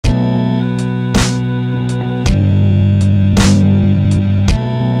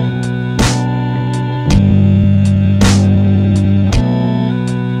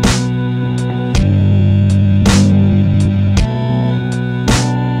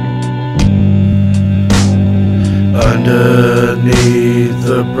Underneath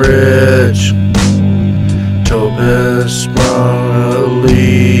the bridge, Tope has sprung a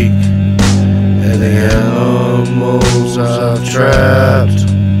leak, and the animals I've trapped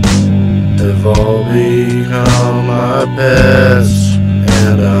have all become my pets.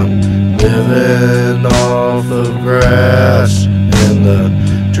 And I'm living off of grass and the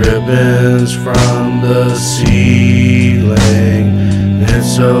drippings from the ceiling.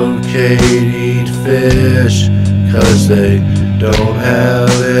 It's okay to eat fish, 'cause they don't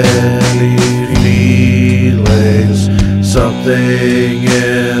have any feelings. Something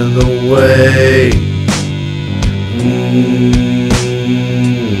in the way,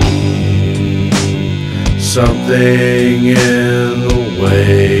 something in the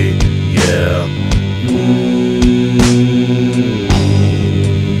way, yeah.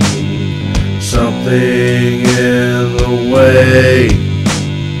 Something in the way.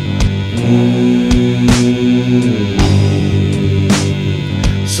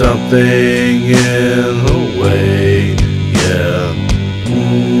 Something in the way, yeah.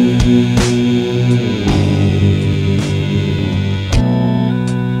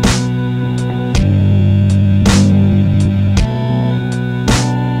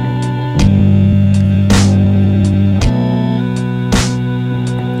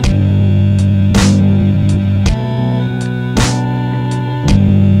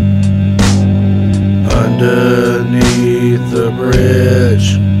 Underneath the bridge,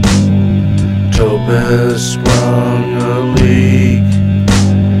 Tope has sprung a leak,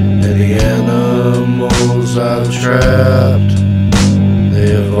 and the animals I've trapped, they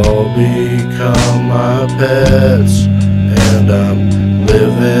have all become my pets. And I'm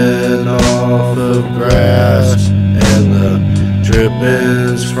living off of grass and the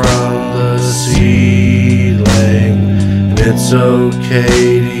drippings from the ceiling. And it's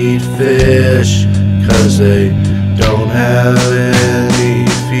okay to eat fish, 'cause they don't have any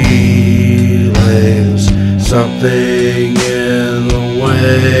feelings. Something in the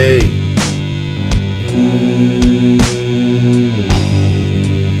way,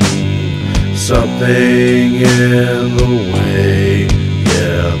 something in the way,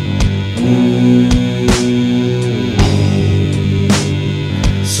 yeah.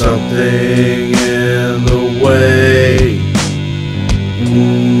 Something in the way.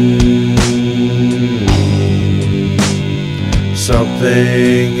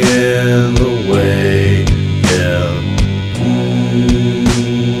 Something in the way, yeah.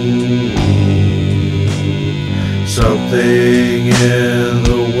 Something in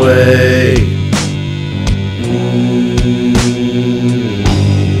the way.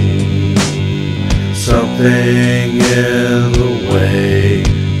 Something in the way,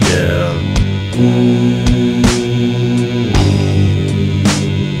 yeah.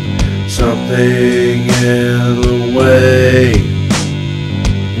 Something in the way.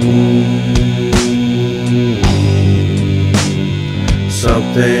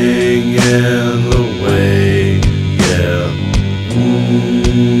 Something in the way, yeah.